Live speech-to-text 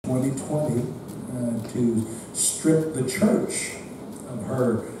2020 to strip the church of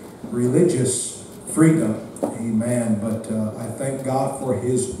her religious freedom. Amen. But I thank God for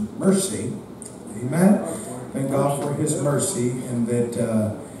His mercy. Amen. Thank God for His mercy, and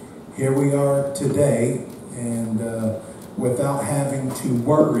that here we are today, and without having to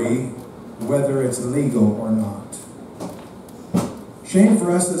worry whether it's legal or not. Shame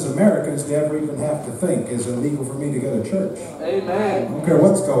for us as Americans to ever even have to think, is it legal for me to go to church? Amen. I don't care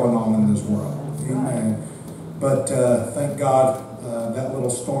what's going on in this world. Amen. But thank God that little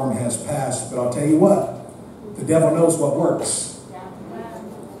storm has passed. But I'll tell you what, the devil knows what works.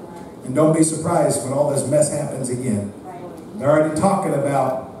 And don't be surprised when all this mess happens again. They're already talking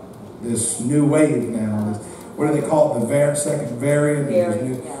about this new wave now. What do they call it? The second variant?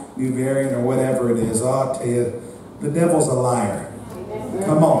 New variant or whatever it is. I'll tell you, the devil's a liar.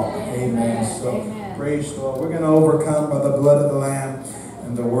 Come on. Amen. So praise the Lord. We're going to overcome by the blood of the Lamb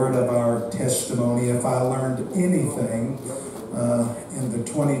and the word of our testimony. If I learned anything in the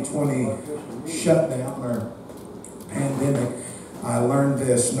 2020 shutdown or pandemic, I learned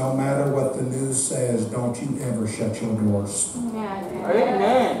this: no matter what the news says, don't you ever shut your doors.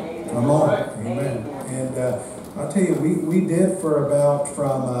 Amen. Come on. Amen. And I'll tell you, we did for about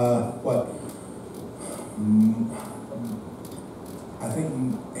I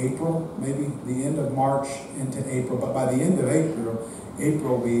think April, maybe the end of March into April. But by the end of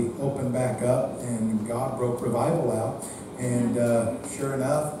April we opened back up, and God broke revival out. And sure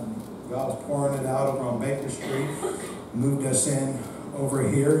enough, God was pouring it out over on Baker Street, moved us in over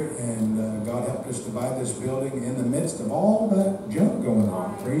here, and God helped us to buy this building in the midst of all that junk going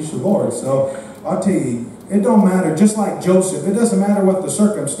on. Praise the Lord. So I'll tell you, it don't matter. Just like Joseph, it doesn't matter what the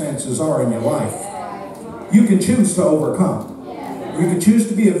circumstances are in your life. You can choose to overcome. You can choose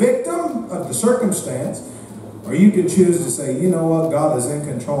to be a victim of the circumstance, or you can choose to say, you know what, God is in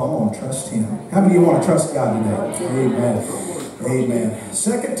control. I'm going to trust Him. How many of you want to trust God today? Amen. Amen.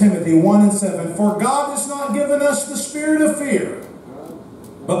 2 Timothy 1:7. For God has not given us the spirit of fear,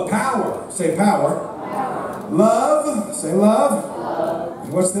 but power. Say power. Love. Say love.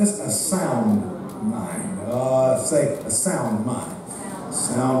 And what's this? A sound mind. Say a sound mind.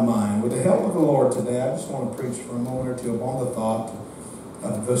 Sound mind. With the help of the Lord today, I just want to preach for a moment or two upon the thought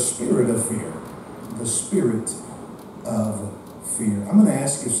of the spirit of fear. The spirit of fear. I'm going to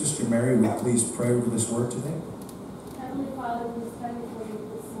ask if Sister Mary would please pray over this word today. Heavenly Father, we stand before you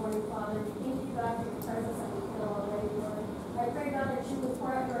this morning, Father. Thank you, God, for your presence that we feel already, Lord. I pray, God, that you would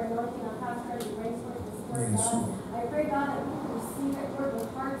pour out your anointing on Pastor and Brainsworth this morning, God. I pray, God, that we can receive it, Lord, with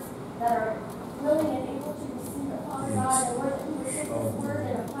hearts that are willing and able to receive it, Father God. And Lord, that we would take this word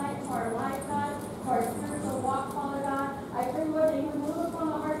and apply it to our life, God, to our spiritual walk, Father God. I pray, Lord, that you would move upon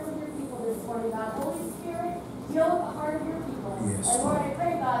the hearts of your people this morning, God. Holy Spirit, heal the heart of your people. Yes. And Lord, I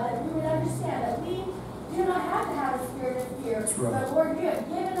pray, God, that we would understand that we do not have to have a spirit of fear. That's right. But Lord, you have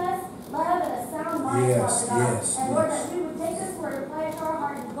given us love and a sound mind, Father God. Yes, and Lord, that we would take this word, apply it to our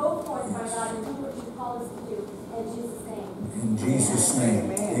heart, and go forth, my God, and do what you call us to do. In Jesus' name. In Jesus' name.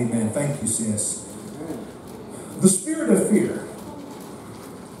 Amen. Thank you, sis. The spirit of fear.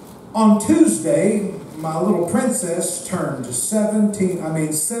 On Tuesday, my little princess turned 7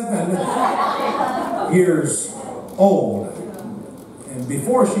 years old. And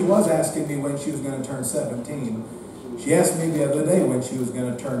before, she was asking me when she was going to turn 17. She asked me the other day when she was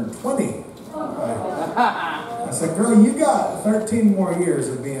going to turn 20. I said, girl, you got 13 more years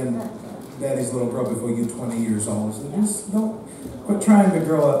of being daddy's little girl before you're 20 years old. So just don't quit trying to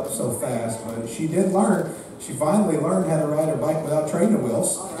grow up so fast. But she did learn. She finally learned how to ride her bike without training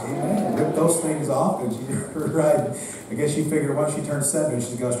wheels. Amen. Ripped those things off, and she ride. I guess she figured once she turned 7,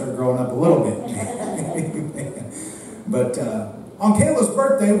 she's got to start growing up a little bit. But on Kayla's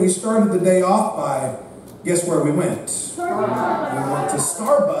birthday, we started the day off by, guess where we went? We went to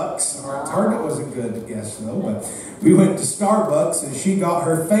Starbucks. Our Target was a good guess, though, but we went to Starbucks, and she got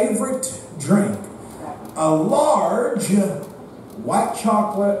her favorite drink, a large white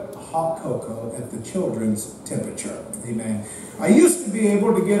chocolate hot cocoa at the children's temperature. Amen. I used to be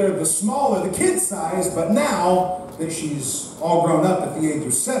able to get her the smaller, the kid size, but now that she's all grown up at the age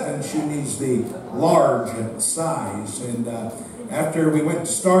of 7, she needs the large size. And after we went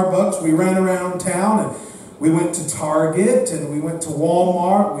to Starbucks, we ran around town, and we went to Target, and we went to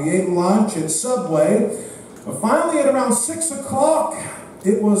Walmart. We ate lunch at Subway. But finally, at around 6 o'clock,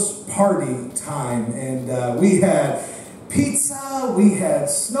 it was party time, and we had pizza, we had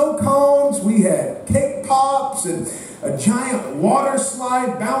snow cones, we had cake pops, and a giant water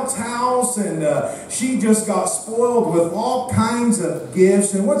slide, bounce house, and she just got spoiled with all kinds of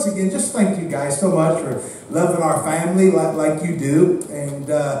gifts. And once again, just thank you guys so much for loving our family like you do. And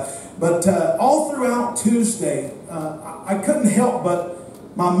but all throughout Tuesday, I couldn't help but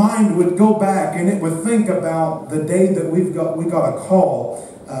my mind would go back and it would think about the day that we got a call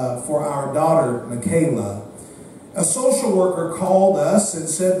for our daughter, Michaela. A social worker called us and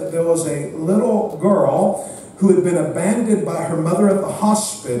said that there was a little girl who had been abandoned by her mother at the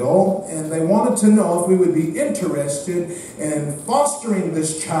hospital, and they wanted to know if we would be interested in fostering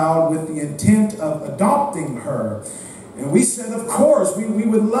this child with the intent of adopting her. And we said, of course, we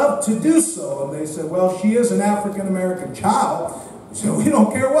would love to do so. And they said, well, she is an African-American child, so we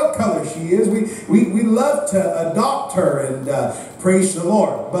don't care what color she is. We love to adopt her, and praise the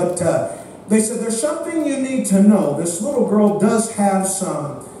Lord. But they said, there's something you need to know. This little girl does have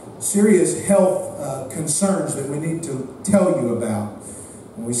some serious health concerns that we need to tell you about.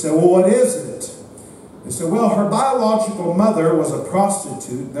 And we said, well, what is it? They said, well, her biological mother was a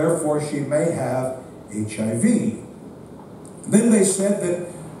prostitute, therefore she may have HIV. Then they said that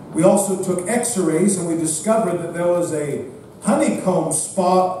we also took x-rays and we discovered that there was a honeycomb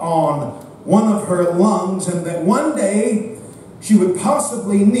spot on one of her lungs, and that one day she would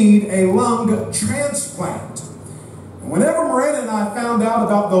possibly need a lung transplant. And whenever Miranda and I found out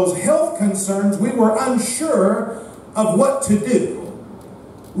about those health concerns, we were unsure of what to do.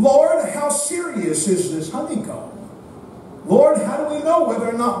 Lord, how serious is this honeycomb? Lord, how do we know whether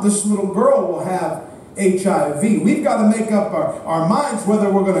or not this little girl will have HIV? We've got to make up our minds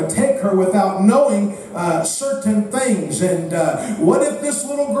whether we're going to take her without knowing certain things. And what if this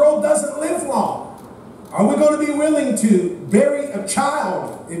little girl doesn't live long? Are we going to be willing to bury a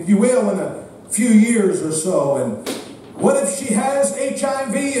child, if you will, in a few years or so? And what if she has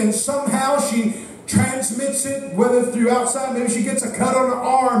HIV and somehow she transmits it, whether through outside, maybe she gets a cut on her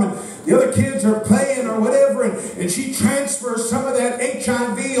arm and the other kids are playing or whatever, and she transfers some of that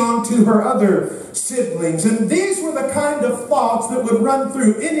HIV onto her other siblings. And these were the kind of thoughts that would run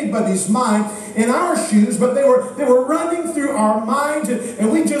through anybody's mind in our shoes, but they were running through our minds,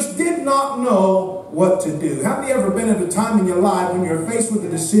 and we just did not know what to do. How many ever been at a time in your life when you're faced with a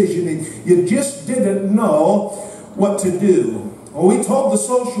decision and you just didn't know what to do? Well, we told the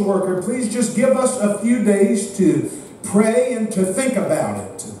social worker, please just give us a few days to pray and to think about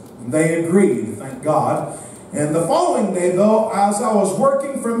it. And they agreed, thank God. And the following day, though, as I was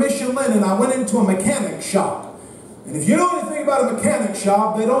working for Mission Linen, I went into a mechanic shop. And if you know anything about a mechanic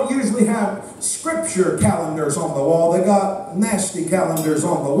shop, they don't usually have scripture calendars on the wall. They got nasty calendars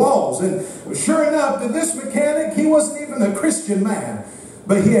on the walls. And sure enough, this mechanic, he wasn't even a Christian man,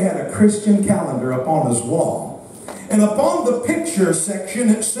 but he had a Christian calendar up on his wall. And upon the picture section,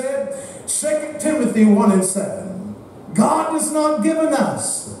 it said, 2 Timothy 1:7, God has not given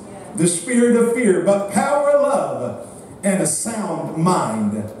us the spirit of fear, but power, love, and a sound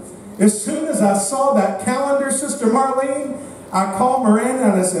mind. As soon as I saw that calendar, Sister Marlene, I called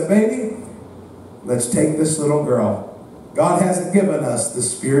Miranda and I said, baby, let's take this little girl. God hasn't given us the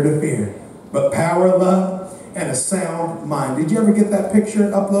spirit of fear, but power, love, and a sound mind. Did you ever get that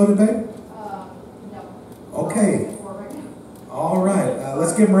picture uploaded, babe? No. Okay. All right.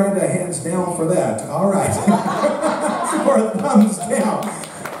 Let's give Miranda a hands down for that. All right. Or a thumbs down.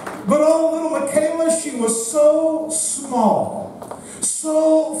 But oh, little Michaela, she was so small,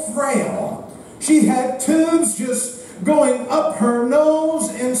 so frail. She had tubes just going up her nose,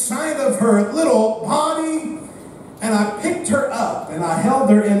 inside of her little body. And I picked her up and I held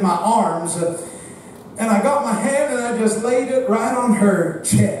her in my arms. And I got my hand and I just laid it right on her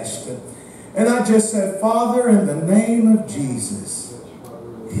chest. And I just said, Father, in the name of Jesus,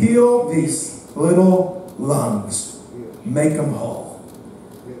 heal these little lungs. Make them whole.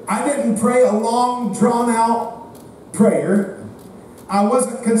 I didn't pray a long, drawn-out prayer. I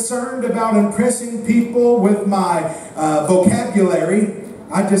wasn't concerned about impressing people with my vocabulary.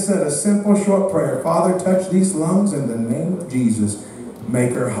 I just said a simple, short prayer. Father, touch these lungs in the name of Jesus.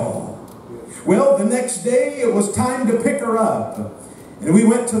 Make her whole. Well, the next day, it was time to pick her up. And we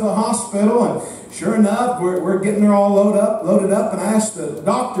went to the hospital, and sure enough, we're getting her all loaded up. And I asked the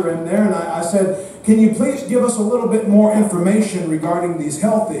doctor in there, and I said, can you please give us a little bit more information regarding these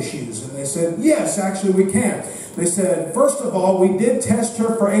health issues? And they said, yes, actually we can. They said, first of all, we did test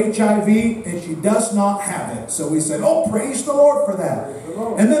her for HIV, and she does not have it. So we said, oh, praise the Lord for that.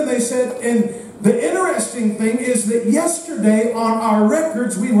 And then they said, and the interesting thing is that yesterday on our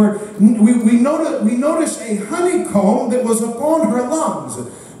records we noticed a honeycomb that was upon her lungs.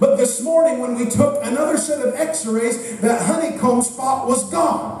 But this morning when we took another set of x-rays, that honeycomb spot was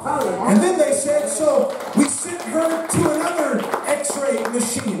gone. And then they said, so we sent her to another x-ray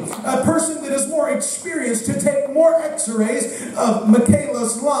machine, a person that is more experienced, to take more x-rays of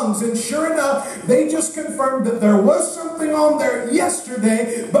Michaela's lungs. And sure enough, they just confirmed that there was something on there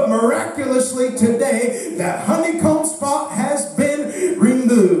yesterday, but miraculously today, that honeycomb spot has been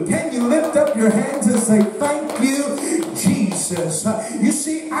removed. Can you lift up your hands and say, thank you, Jesus? You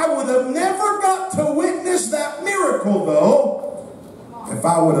see, I would have never got to witness that miracle, though, if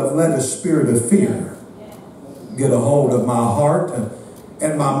I would have let a spirit of fear get a hold of my heart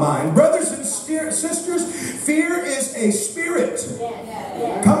and my mind. Brothers and sisters, fear is a spirit.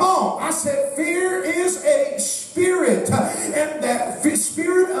 Come on. I said fear is a spirit. And that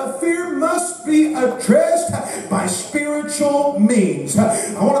spirit of fear must be addressed by spiritual means.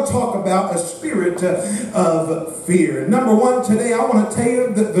 I want to talk about a spirit of fear. Number one, today I want to tell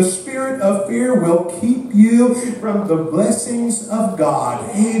you that the spirit of fear will keep you from the blessings of God.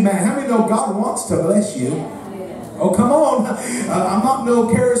 Amen. How many know God wants to bless you? Oh, come on. I'm not no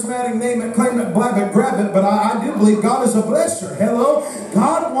charismatic name it, claim it, blab it, grab it, but I do believe God is a blesser. Hello?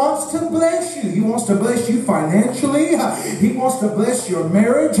 God wants to bless you. He wants to bless you financially. He wants to bless your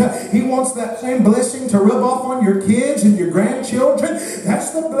marriage. He wants that same blessing to rub off on your kids and your grandchildren.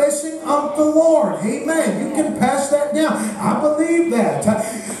 That's the blessing of the Lord. Amen. You can pass that down. I believe that.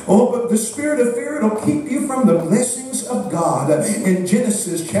 Oh, but the spirit of fear, it'll keep you from the blessings of God. In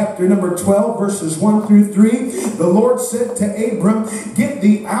Genesis chapter number 12, verses 1 through 3, the Lord said to Abram, get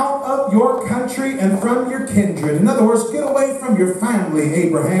thee out of your country and from your kindred. In other words, get away from your family,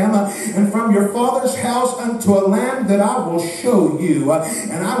 Abraham, and from your father's house unto a land that I will show you.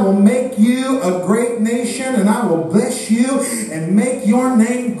 And I will make you a great nation, and I will bless you and make your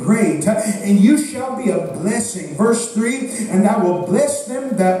name great. And you shall be a blessing. Verse 3, and I will bless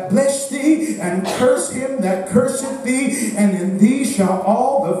them that bless thee, and curse him that curseth thee, and in thee shall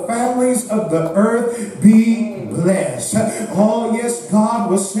all the families of the earth be blessed. Oh yes, God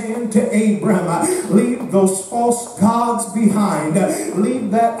was saying to Abram, leave those false gods behind.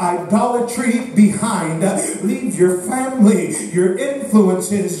 Leave that idolatry behind. Leave your family, your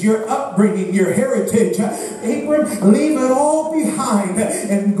influences, your upbringing, your heritage. Abram, leave it all behind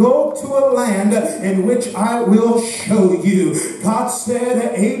and go to a land in which I will show you. God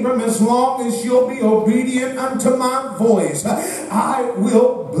said, Abram, as long as you'll be obedient unto my voice, I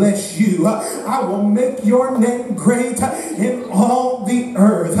will bless you. I will make your name great in all the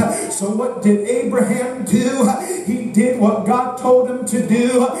earth. So what did Abraham do? He did what God told him to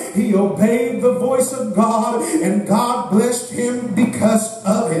do. He obeyed the voice of God, and God blessed him because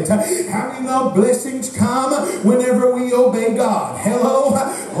of it. How many know blessings come whenever we obey God? Hello?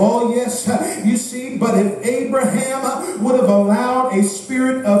 Oh yes. You see, but if Abraham would have allowed a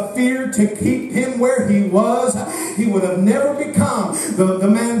spirit of fear to keep him where he was, he would have never become the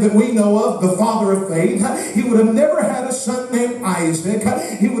man that we know of, the father of faith. He would have never had a son named Isaac.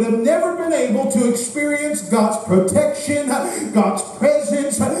 He would have never been able to experience God's protection, God's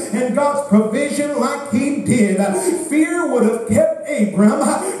presence, and God's provision like he did. Fear would have kept Abram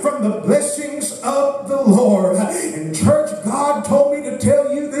from the blessings of the Lord. And church, God told me to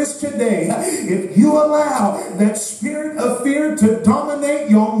tell you this today. If you allow that spirit of fear to dominate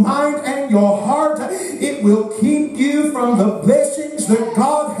your mind and your heart, it will keep you from the blessings that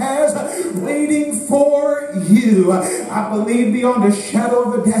God has waiting for you. I believe beyond a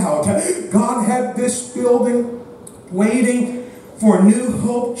shadow of a doubt, God had this building waiting for New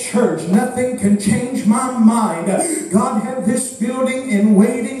Hope Church. Nothing can change my mind. God had this building in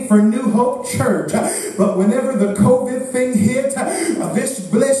waiting for New Hope Church. But whenever the COVID thing hit, this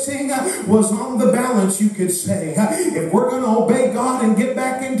blessing was on the balance, you could say. If we're going to obey God and get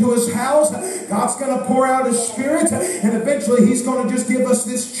back into his house, God's going to pour out his spirit, and eventually he's going to just give us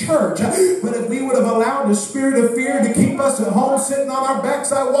this church. But if we would have allowed the spirit of fear to keep us at home sitting on our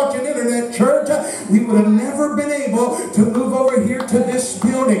backside watching internet church, we would have never been able to move over here to this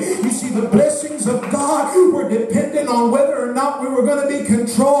building. You see, the blessings of God were dependent on whether or not we were going to be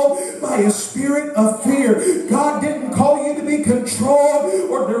controlled by a spirit of fear. God didn't call you to be controlled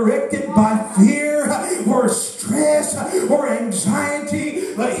or directed by fear or stress or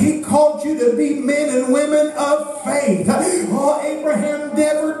anxiety, but he called you to be men and women of faith. Oh, Abraham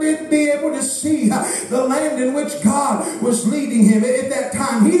never did be able to see the land in which God was leading him. At that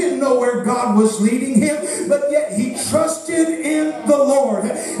time, he didn't know where God was leading him, but yet he trusted in the Lord.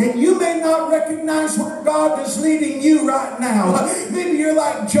 And you may not recognize where God is leading you right now. Maybe you're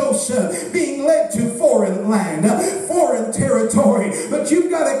like Joseph, being led to foreign land, foreign territory, but you've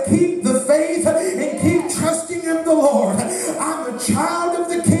got to keep the faith and keep trusting in the Lord. I'm a child of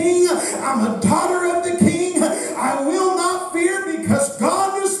the King.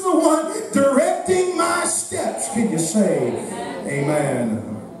 Can you say amen?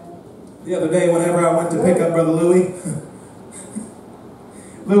 The other day, whenever I went to pick up Brother Louis,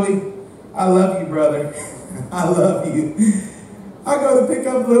 Louis, I love you, brother. I love you. I go to pick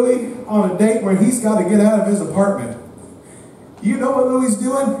up Louis on a date where he's got to get out of his apartment. You know what Louis is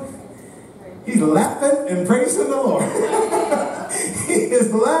doing? He's laughing and praising the Lord. He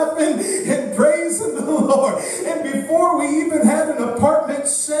is laughing and praising the Lord. And before we even had an apartment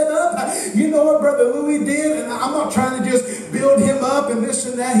set up, you know what Brother Louis did? And I'm not trying to just build him up and this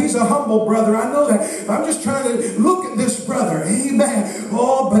and that. He's a humble brother. I know that. I'm just trying to look at this brother. Amen.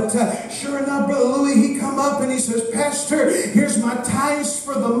 Oh, but sure enough, Brother Louis, he come up and he says, Pastor, here's my tithes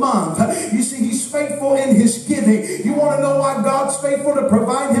for the month. You see, he's faithful in his giving. You want to know why God's faithful to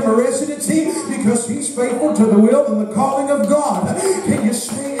provide him a residency? Because he's faithful to the will and the calling of God. Can you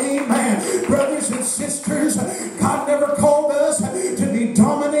say amen? Brothers and sisters, God never called us to be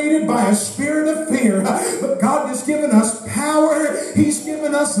dominated by a spirit of fear. But God has given us power. He's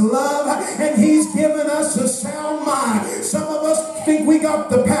given us love. And He's given us a sound mind. Some of us think we got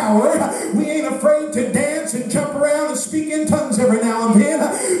the power. We ain't afraid to dance and jump around and speak in tongues every now and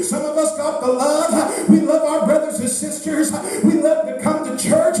then. Some of us got the love. We love our brothers and sisters. We love to come to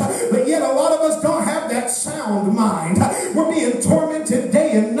church. But yet a lot of us don't have that sound mind. We're being tormented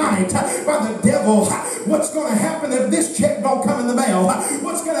day and night by the devil. What's going to happen if this check don't come in the mail?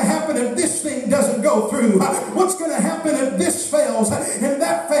 What's going to happen if this thing doesn't go through? What's going to happen if this fails and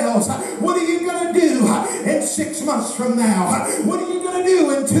that fails? What are you going to do in 6 months from now? What are you going to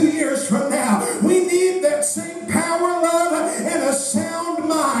do in 2 years from now? We need that same power, love, and a sound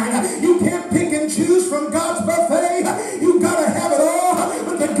mind. You can't pick and choose from God's buffet. You've got to have it all.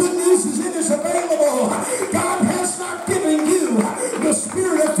 But the good news is it is available. God has not given you the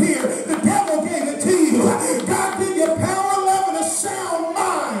spirit of fear. The devil gave it to you. God gave you power, love, and a sound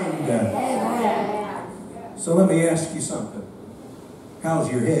mind. So let me ask you something. How's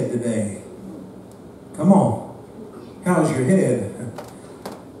your head today? Come on. How's your head?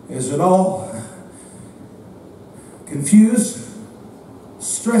 Is it all confused?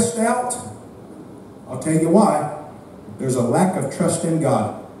 Stressed out? I'll tell you why. There's a lack of trust in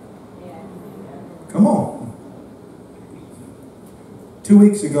God. Come on. 2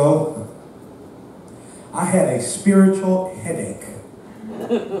 weeks ago, I had a spiritual headache.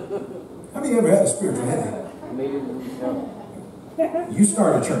 How many ever had a spiritual headache? You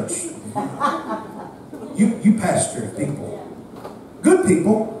start a church. You pastor people. Good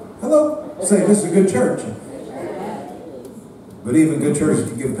people. Hello. Say this is a good church. But even good churches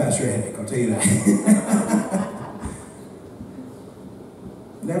can give a pastor a headache. I'll tell you that.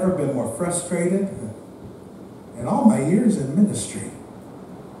 Never been more frustrated in all my years in ministry.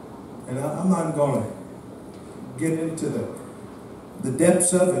 And I'm not going to get into the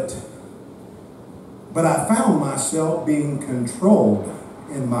depths of it. But I found myself being controlled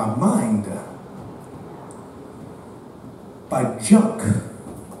in my mind by junk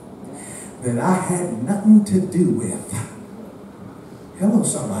that I had nothing to do with. Hello,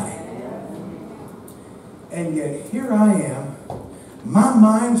 somebody. And yet here I am. My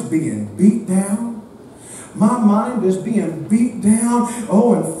mind's being beat down. My mind is being beat down.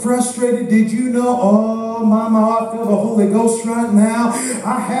 Oh, and frustrated. Did you know? Oh, mama, I feel the Holy Ghost right now.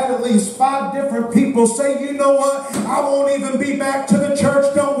 I had at least 5 different people say, you know what? I won't even be back to the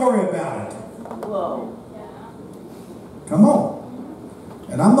church. Don't worry about it. Whoa. Come on.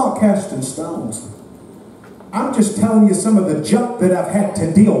 And I'm not casting stones. I'm just telling you some of the junk that I've had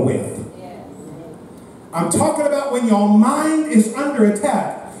to deal with. I'm talking about when your mind is under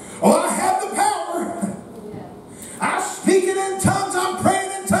attack. Oh, I have the power. I'm speaking in tongues. I'm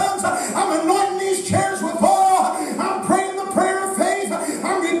praying in tongues. I'm anointing these chairs with oil. I'm praying the prayer of faith.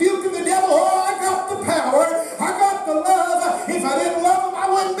 I'm rebuking the devil. Oh, I got the power. I got the love. If I didn't love him, I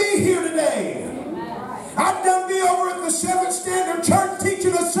wouldn't be here today. I'd done be over at the 7th Standard Church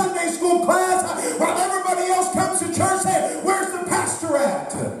teaching a Sunday school class while everybody else comes to church saying, where's the pastor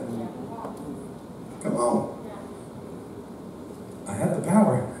at? Come on. I have the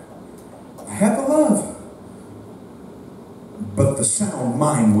power. I have the love. But the sound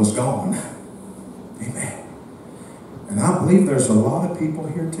mind was gone. Amen. And I believe there's a lot of people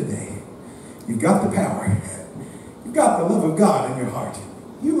here today. You've got the power. You've got the love of God in your heart.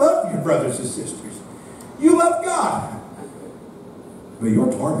 You love your brothers and sisters. You love God. But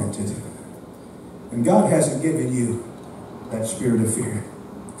you're tormented. And God hasn't given you that spirit of fear.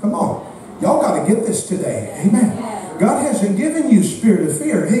 Come on. Y'all got to get this today. Amen. God hasn't given you spirit of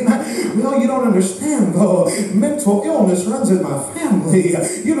fear. Amen. Well, you don't understand though. Mental illness runs in my family.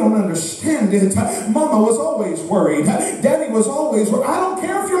 You don't understand it. Mama was always worried. Daddy was always worried. I don't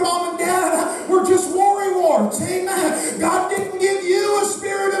care if your mom and dad were just worry warts. Amen.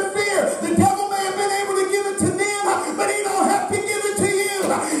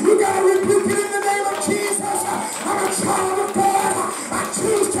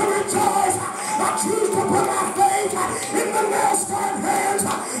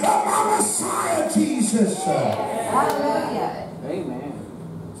 Jesus. Hallelujah. Amen.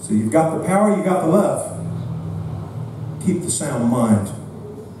 So you've got the power, you got the love. Keep the sound mind.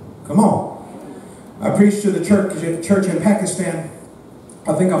 Come on. I preached to the church in Pakistan.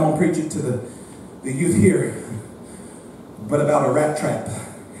 I think I'm going to preach it to the youth here. But about a rat trap.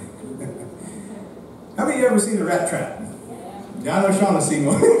 How many of you ever seen a rat trap? Yeah, I know Sean has seen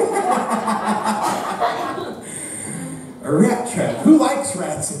one. A rat trap. Who likes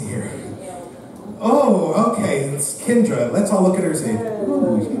rats in here? Oh, okay. It's Kendra. Let's all look at her and say,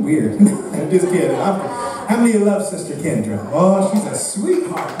 ooh, she's weird. I'm just kidding. How many of you love Sister Kendra? Oh, she's a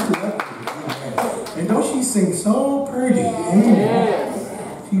sweetheart. I love her. And don't she sing so pretty?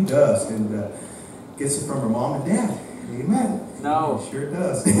 She does. And gets it from her mom and dad. Amen. No. It sure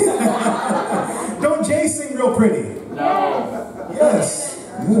does. Don't Jay sing real pretty? No. Yes.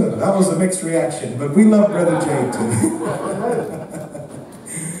 Good. That was a mixed reaction. But we love Brother Jay too.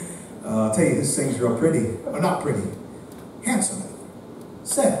 I'll tell you, this sings real pretty. Or not pretty. Handsome.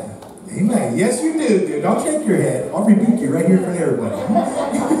 Sad. Amen. Yes, you do, dude. Don't shake your head. I'll rebuke you right here in front of everybody.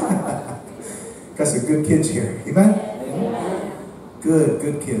 Got some good kids here. Amen?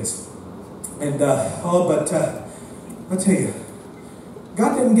 Good kids. And, I'll tell you,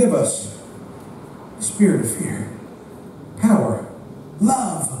 God didn't give us a spirit of fear, power,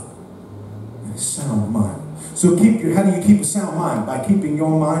 love, and a sound mind. So how do you keep a sound mind? By keeping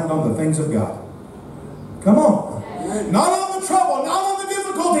your mind on the things of God. Come on. Not on the trouble, not on the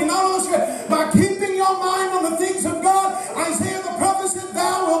difficulty, not on the stress. By keeping your mind on the things of God, Isaiah the prophet said,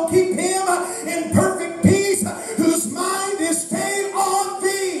 thou wilt keep him in perfect peace, whose mind is stayed on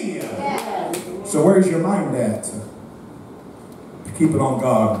thee. Yes. So where's your mind at? Keep it on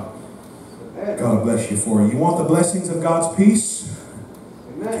God. God bless you for it. You want the blessings of God's peace?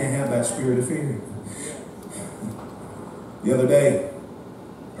 Can't have that spirit of fear. The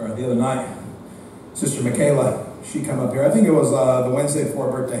other night, Sister Michaela, she come up here. I think it was the Wednesday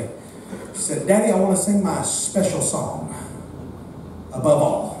before her birthday. She said, Daddy, I want to sing my special song. Above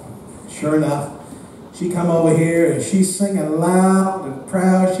all. Sure enough, she come over here and she's singing loud and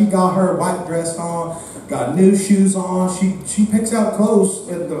proud. She got her white dress on, got new shoes on. She picks out clothes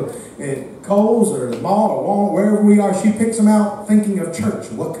at Kohl's or the mall or Walmart, wherever we are. She picks them out thinking of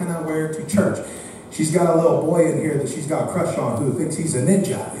church. What can I wear to church? She's got a little boy in here that she's got a crush on who thinks he's a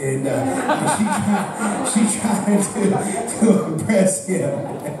ninja. And she's trying to impress him.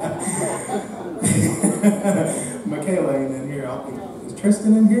 Michaela ain't in here. Is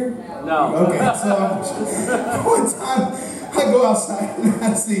Tristan in here? No. Okay, so one time I go outside and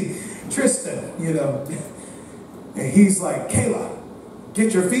I see Tristan, and he's like, Kayla,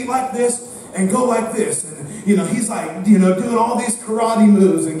 get your feet like this and go like this. And, he's like, doing all these karate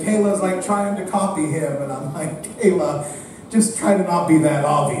moves, and Kayla's like trying to copy him. And I'm like, Kayla, just try to not be that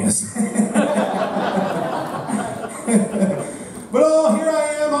obvious. But here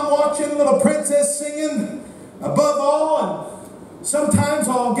I am, I'm watching Little Princess singing Above All, and sometimes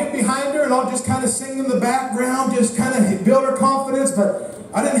I'll get behind her and I'll just kind of sing in the background, just kind of build her confidence, but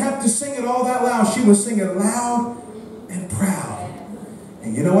I didn't have to sing it all that loud. She was singing loud and proud.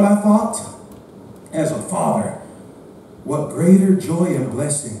 And you know what I thought? As a father, what greater joy and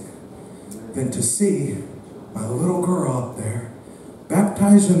blessing than to see my little girl up there,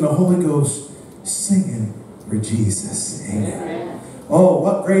 baptized in the Holy Ghost, singing for Jesus. Amen. Oh,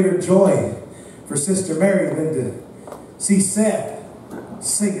 what greater joy for Sister Mary than to see Seth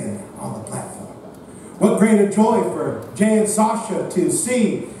singing on the platform. What greater joy for Jay and Sasha to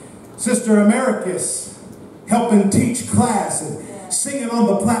see Sister Americus helping teach class and singing on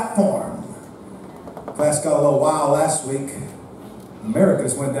the platform. Class got a little wild last week.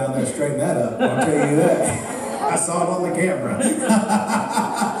 Americus went down there and straightened that up. I'll tell you that. I saw it on the camera.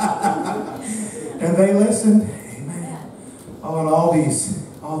 And they listened. Amen. Oh, and all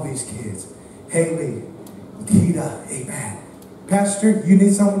these kids. Haley, Keita, amen. Pastor, you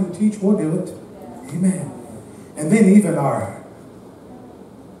need someone to teach? We'll do it. Amen. And then even our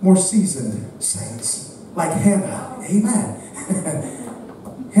more seasoned saints, like Hannah. Amen.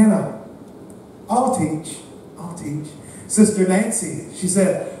 Hannah, I'll teach. Sister Nancy, she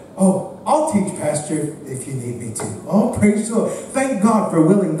said, oh, I'll teach, Pastor, if you need me to. Oh, praise the Lord. Thank God for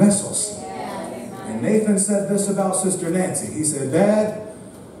willing vessels. And Nathan said this about Sister Nancy. He said, Dad,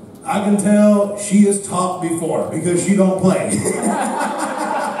 I can tell she has taught before because she don't play.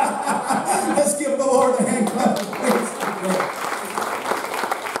 Let's give the Lord a hand clap of praise.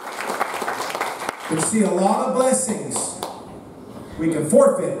 But see, a lot of blessings we can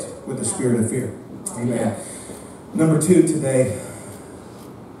forfeit with the spirit of fear. Amen. Number 2 today,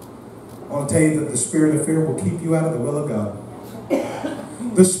 I want to tell you that the spirit of fear will keep you out of the will of God.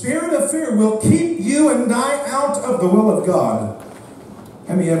 The spirit of fear will keep you and I out of the will of God.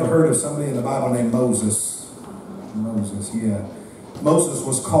 Have you ever heard of somebody in the Bible named Moses? Moses, yeah. Moses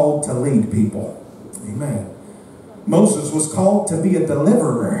was called to lead people. Amen. Moses was called to be a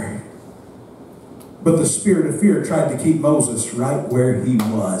deliverer. But the spirit of fear tried to keep Moses right where he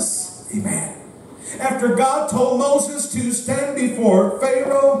was. Amen. After God told Moses to stand before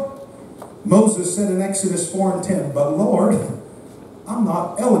Pharaoh, Moses said in Exodus 4:10, "But Lord, I'm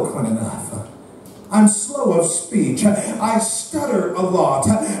not eloquent enough. I'm slow of speech. I stutter a lot.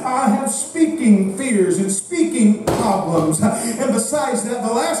 I have speaking fears and speaking problems. And besides that,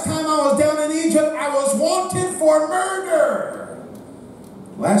 the last time I was down in Egypt, I was wanted for murder."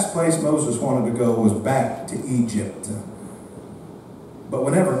 Last place Moses wanted to go was back to Egypt. But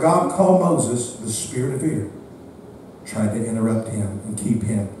whenever God called Moses, the spirit of fear tried to interrupt him and keep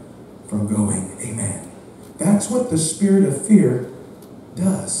him from going. Amen. That's what the spirit of fear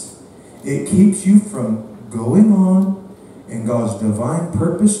does. It keeps you from going on in God's divine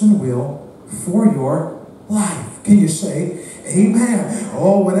purpose and will for your life. Can you say amen?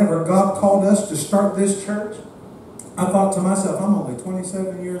 Oh, whenever God called us to start this church, I thought to myself, I'm only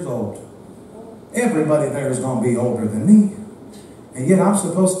 27 years old. Everybody there is going to be older than me. And yet I'm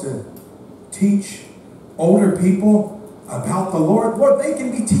supposed to teach older people about the Lord. Lord, they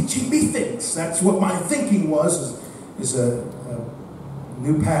can be teaching me things. That's what my thinking was as a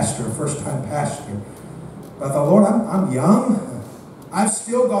new pastor, a first-time pastor. But I thought, Lord, I'm young. I've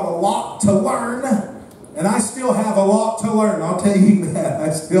still got a lot to learn. And I still have a lot to learn. I'll tell you that.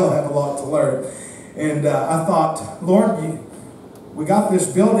 I still have a lot to learn. And I thought, Lord, we got this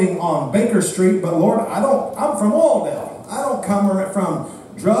building on Baker Street, but Lord, I'm from Walldale. I don't come from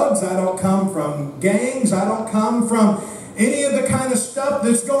drugs. I don't come from gangs. I don't come from any of the kind of stuff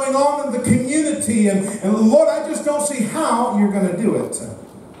that's going on in the community. And Lord, I just don't see how you're going to do it.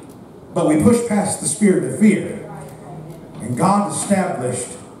 But we pushed past the spirit of fear. And God established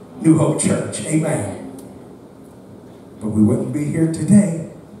New Hope Church. Amen. But we wouldn't be here today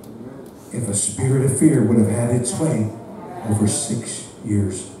if a spirit of fear would have had its way over 6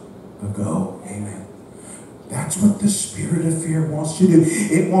 years ago. Amen. That's what the spirit of fear wants to do.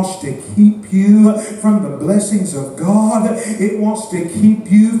 It wants to keep you from the blessings of God. It wants to keep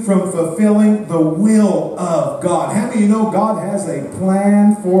you from fulfilling the will of God. How many of you know God has a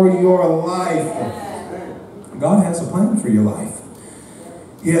plan for your life? God has a plan for your life.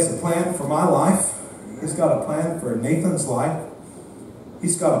 He has a plan for my life. He's got a plan for Nathan's life.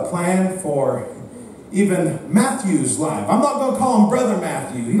 He's got a plan for even Matthew's life. I'm not going to call him Brother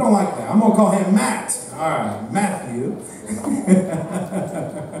Matthew. He don't like that. I'm going to call him Matt. All right, Matthew.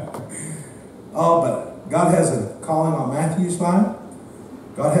 Oh, but God has a calling on Matthew's life.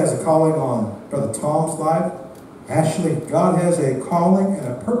 God has a calling on Brother Tom's life. Ashley, God has a calling and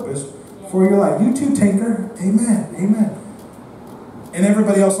a purpose for your life. You too, Tinker. Amen. Amen. And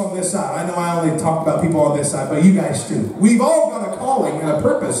everybody else on this side. I know I only talk about people on this side, but you guys too. We've all got a calling and a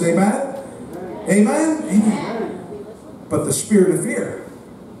purpose. Amen. Amen. Amen. But the spirit of fear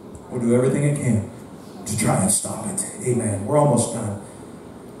will do everything it can to try and stop it. Amen. We're almost done.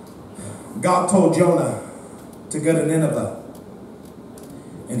 God told Jonah to go to Nineveh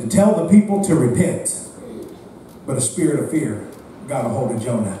and to tell the people to repent. But a spirit of fear got a hold of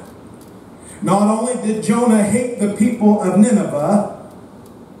Jonah. Not only did Jonah hate the people of Nineveh,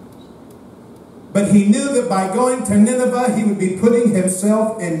 but he knew that by going to Nineveh, he would be putting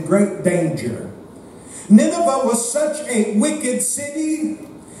himself in great danger. Nineveh was such a wicked city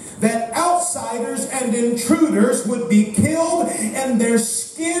that outsiders and intruders would be killed and their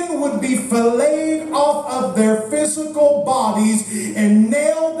skin would be filleted off of their physical bodies and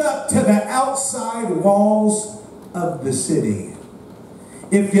nailed up to the outside walls of the city.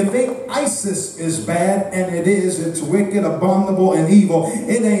 If you think ISIS is bad, and it is, it's wicked, abominable, and evil,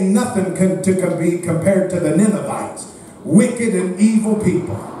 it ain't nothing to be compared to the Ninevites. Wicked and evil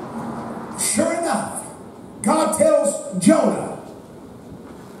people. Sure enough, God tells Jonah,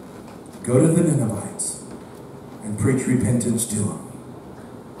 go to the Ninevites and preach repentance to them.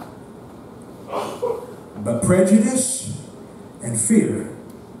 But prejudice and fear,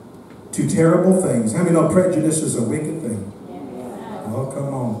 two terrible things. How many know prejudice is a wicked thing? Oh,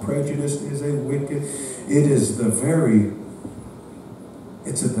 come on. Prejudice is a wicked. It is the very,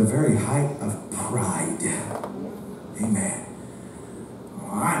 it's at the very height of pride. Amen. Oh,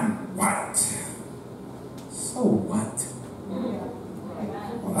 I'm white. So what?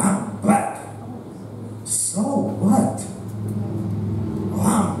 Well, I'm black. So what? Well,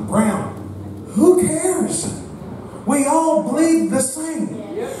 I'm brown. Who cares? We all bleed the same.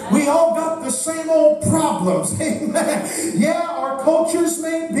 We all got the the same old problems. Amen. Yeah, our cultures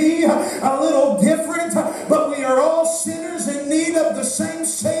may be a little different, but we are all sinners in need of the same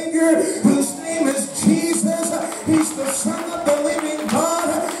Savior, whose name is Jesus. He's the Son of the living God,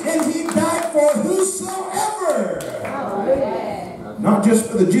 and He died for whosoever. Not just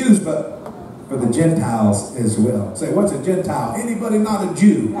for the Jews, but for the Gentiles as well. Say, what's a Gentile? Anybody not a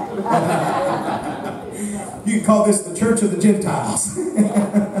Jew. You can call this the Church of the Gentiles.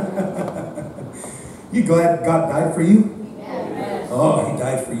 You glad God died for you? Oh, He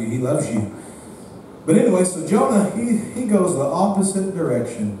died for you. He loves you. But anyway, so Jonah, he goes the opposite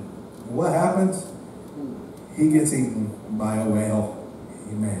direction. What happens? He gets eaten by a whale.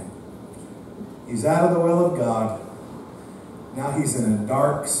 Amen. He's out of the will of God. Now he's in a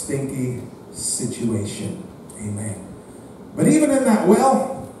dark, stinky situation. Amen. But even in that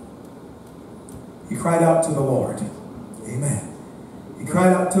well, he cried out to the Lord. Amen. He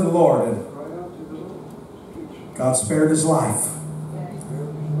cried out to the Lord, and God spared his life.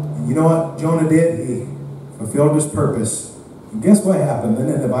 And you know what Jonah did? He fulfilled his purpose. And guess what happened? The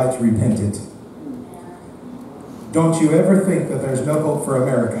Ninevites repented. Don't you ever think that there's no hope for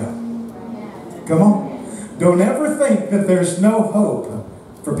America. Come on. Don't ever think that there's no hope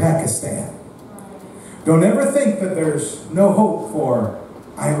for Pakistan. Don't ever think that there's no hope for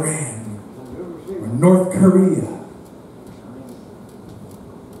Iran or North Korea.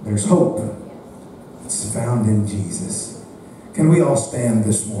 There's hope. It's found in Jesus. Can we all stand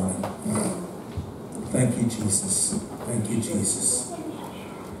this morning? Thank you, Jesus. Thank you, Jesus.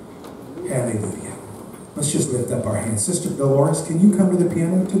 Hallelujah. Let's just lift up our hands. Sister Dolores, can you come to the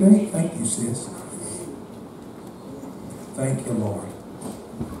piano today? Thank you, sis. Thank you, Lord.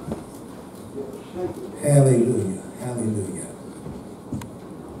 Hallelujah. Hallelujah.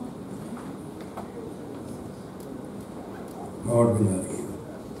 Lord, we love you.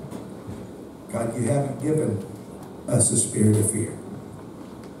 God, you haven't given us a spirit of fear,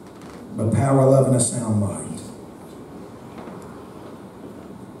 but power, love, and a sound mind.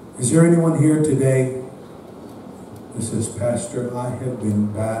 Is there anyone here today that says, Pastor, I have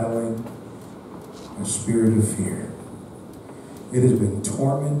been battling a spirit of fear. It has been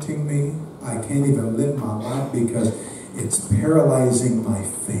tormenting me. I can't even live my life because it's paralyzing my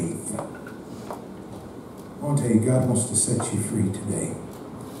faith. I want to tell you, God wants to set you free today.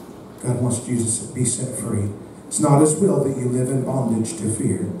 God wants you to be set free. It's not His will that you live in bondage to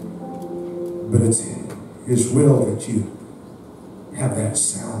fear, but it's His will that you have that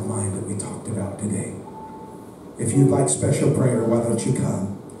sound mind that we talked about today. If you'd like special prayer, why don't you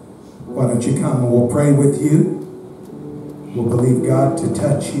come? Why don't you come and we'll pray with you. We'll believe God to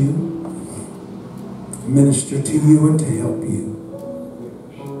touch you, minister to you, and to help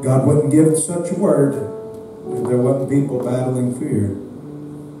you. God wouldn't give such a word if there wasn't people battling fear.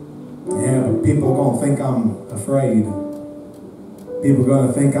 Yeah, but people are going to think I'm afraid. People are going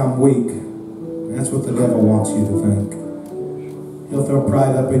to think I'm weak. That's what the devil wants you to think. He'll throw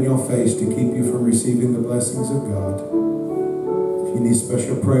pride up in your face to keep you from receiving the blessings of God. If you need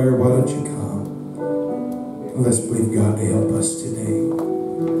special prayer, why don't you come? Let's believe God to help us today.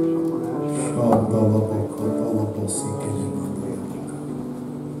 Lord,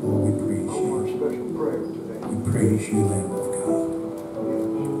 we praise you. We praise you, Lamb of God.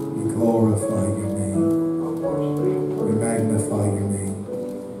 We glorify your name. We magnify your name.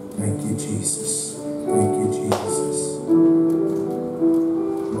 Thank you, Jesus. Thank you, Jesus.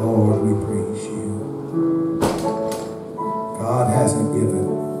 Lord, we praise you. God hasn't given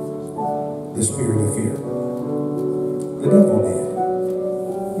the spirit of fear. The devil did,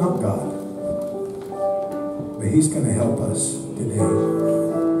 not God. But He's going to help us today.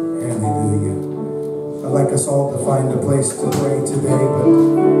 Hallelujah. I'd like us all to find a place to pray today, but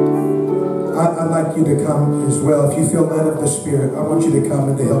I'd like you to come as well. If you feel led of the Spirit, I want you to come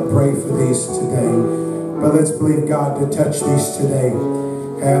and to help pray for these today. But let's believe God to touch these today.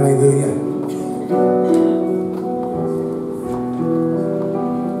 Hallelujah.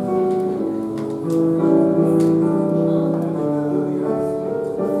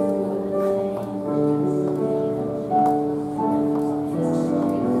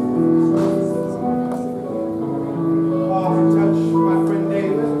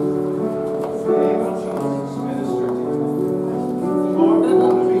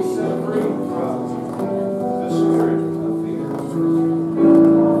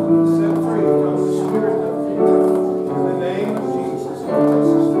 Set free from the spirit of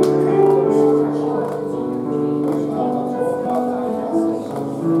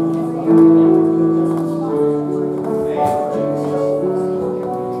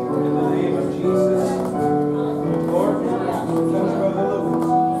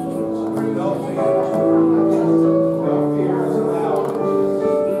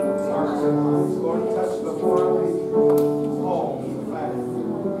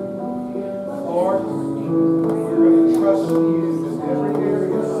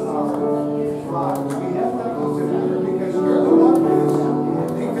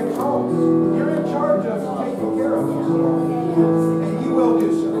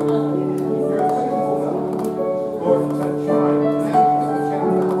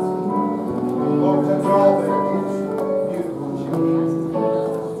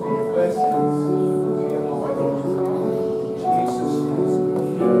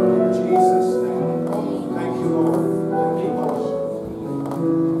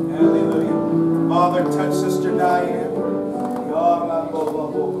Lord, touch Sister Diane.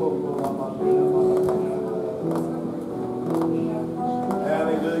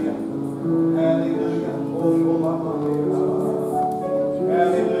 Hallelujah. Hallelujah.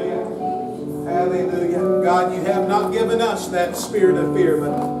 Hallelujah. Hallelujah. God, you have not given us that spirit of fear,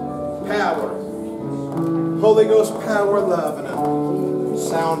 but power. Holy Ghost power, love, and a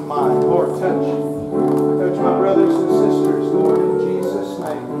sound mind. Lord, touch my brothers and sisters, Lord, in Jesus'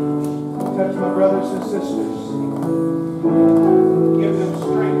 name. Touch my brothers and sisters. Give them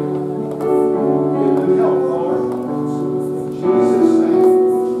strength. Give them help, Lord. In Jesus' name.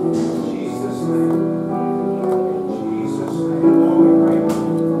 In Jesus' name. In Jesus' name. Lord, we praise you.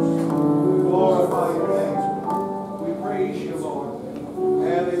 We glorify your name. We praise you, Lord.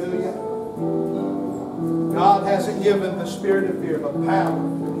 Hallelujah. God hasn't given the spirit of fear, but power,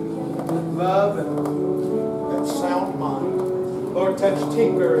 love, and that sound mind. Lord, touch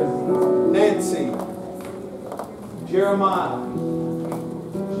Tinker and Nancy, Jeremiah,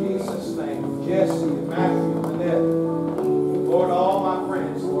 in Jesus' name, Jesse, and Matthew, and Annette. Lord, all my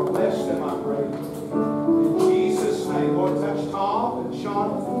friends, Lord, bless them, I pray. In Jesus' name, Lord, touch Tom and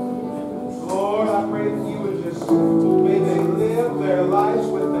Shauna. Lord, I pray that you would just, may they live their lives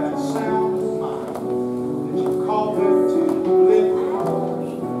with that sound mind that you call them to live with, Lord.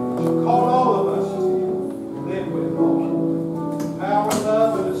 That you call all of us to live with, Lord. Power,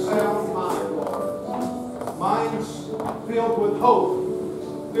 love, and a sound mind, Lord. Minds filled with hope,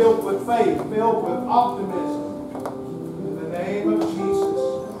 filled with faith, filled with optimism. In the name of Jesus.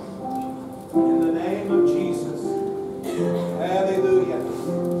 In the name of Jesus. Hallelujah.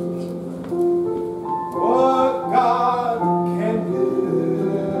 What God can do,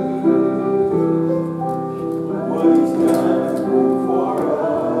 what He's done for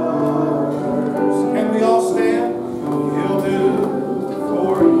us. Can we all stand? He'll do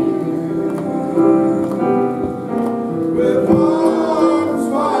for you. With arms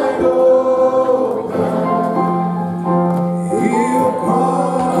wide open, He'll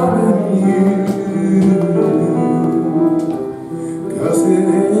pardon you. 'Cause it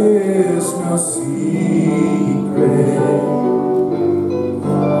is no secret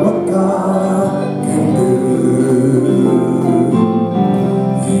what God can do.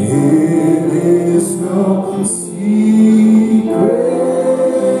 It is no secret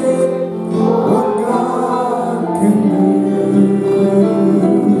what God can do.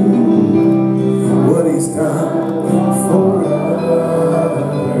 What He's done for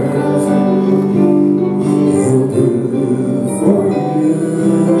others, He'll do for you.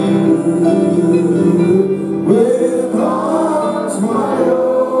 With arms wide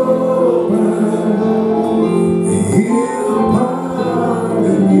open, He'll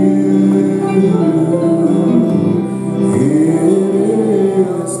pardon you.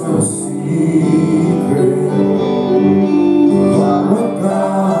 It's no secret what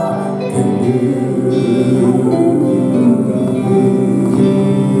God can do.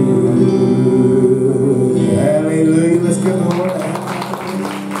 Hallelujah. Let's give the Lord a hand.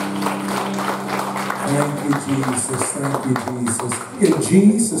 Thank you, Jesus. Thank you, Jesus. Key of G,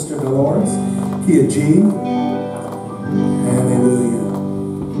 Sister Dolores. Key of G. Hallelujah.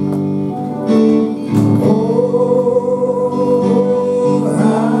 Oh,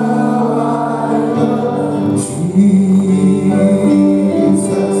 how I love Jesus.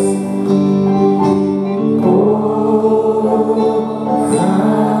 Oh,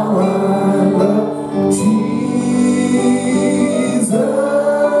 how I love Jesus.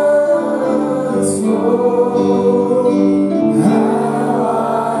 Oh, how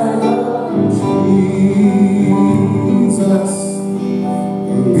I love Jesus.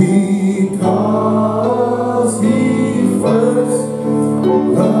 Because He first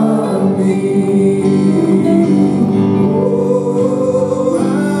loved me. Oh,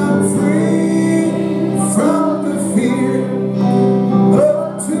 I'm free from the fear of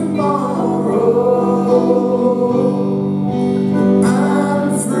tomorrow. I'm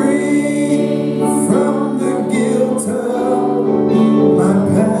free from the guilt of my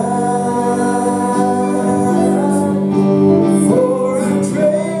past. For I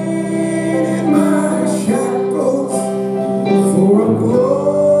traded my shackles for a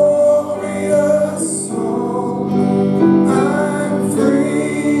glorious song. I'm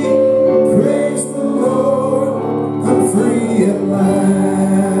free, praise the Lord, I'm free at last.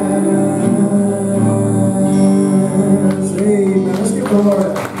 Amen. Let's give the Lord a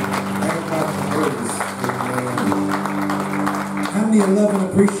hand clap of praise. Amen. How many love and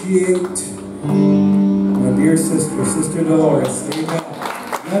appreciate my dear sister, Sister Dolores? Amen.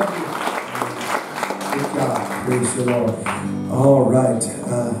 Love you. Good God. Praise the Lord. All right.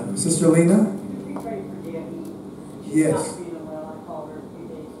 Sister Lena? Praise Yes. not feeling well. I called her a few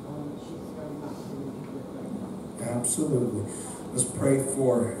days ago and she's very not feeling good right now. Absolutely. Let's pray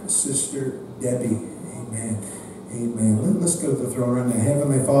for Sister Debbie. Amen. Amen. Let's go to the throne room. Now,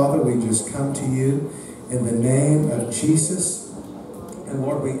 Heavenly Father, we just come to you in the name of Jesus. And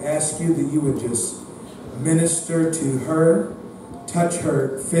Lord, we ask you that you would just minister to her, touch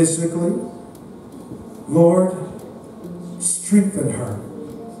her physically. Lord, strengthen her.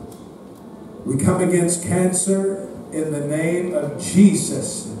 We come against cancer in the name of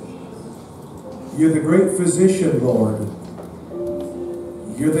Jesus. You're the great physician, Lord.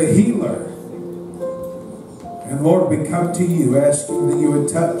 You're the healer. And Lord, we come to you asking that you would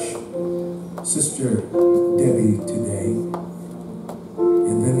touch Sister Debbie today.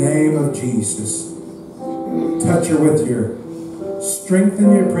 In the name of Jesus. Touch her with your strength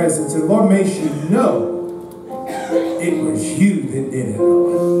and your presence. And Lord, may she know it was you that did it,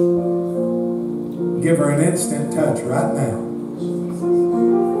 Lord. Give her an instant touch right now.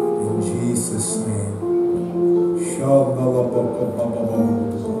 In Jesus' name.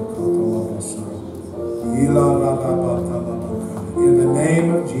 In the name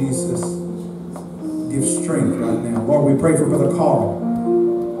of Jesus, give strength right now. Lord, we pray for Brother Carl.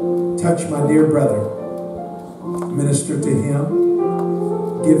 Touch my dear brother. Minister to him.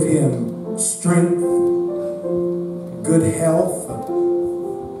 Give him strength, good health.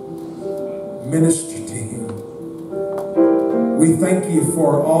 Minister to him. We thank you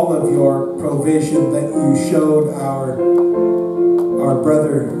for all of your provision that you showed our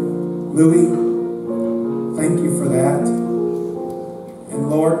brother Louis. Thank you for that. And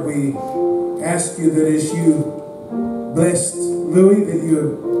Lord, we ask you that as you blessed Louis, that you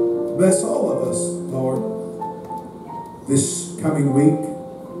would bless all of us, Lord, this coming week.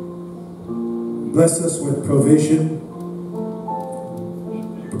 Bless us with provision.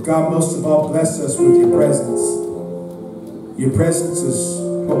 But God, most of all, bless us with your presence. Your presence is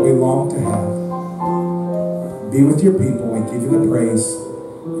what we long to have. Be with your people. We give you the praise.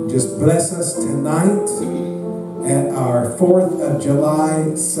 And just bless us tonight at our 4th of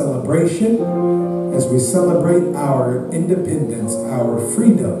July celebration as we celebrate our independence, our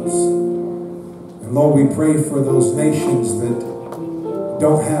freedoms. And Lord, we pray for those nations that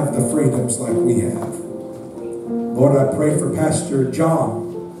don't have the freedoms like we have. Lord, I pray for Pastor John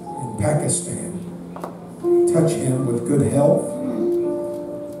in Pakistan. Touch him with good health.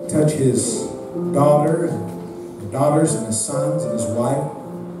 Touch his daughter and his daughters and his sons and his wife.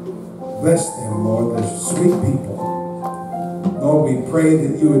 Bless them, Lord. They're sweet people. Lord, we pray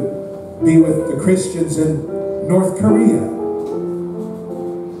that you would be with the Christians in North Korea.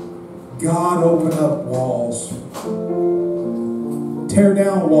 God, open up walls. Tear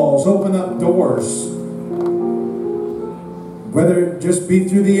down walls. Open up doors. Whether it just be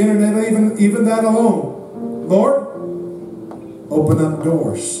through the internet, even that alone. Lord, open up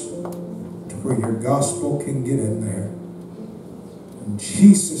doors to where your gospel can get in there. In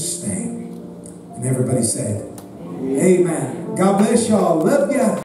Jesus' name. And everybody said, amen. God bless y'all. Love ya.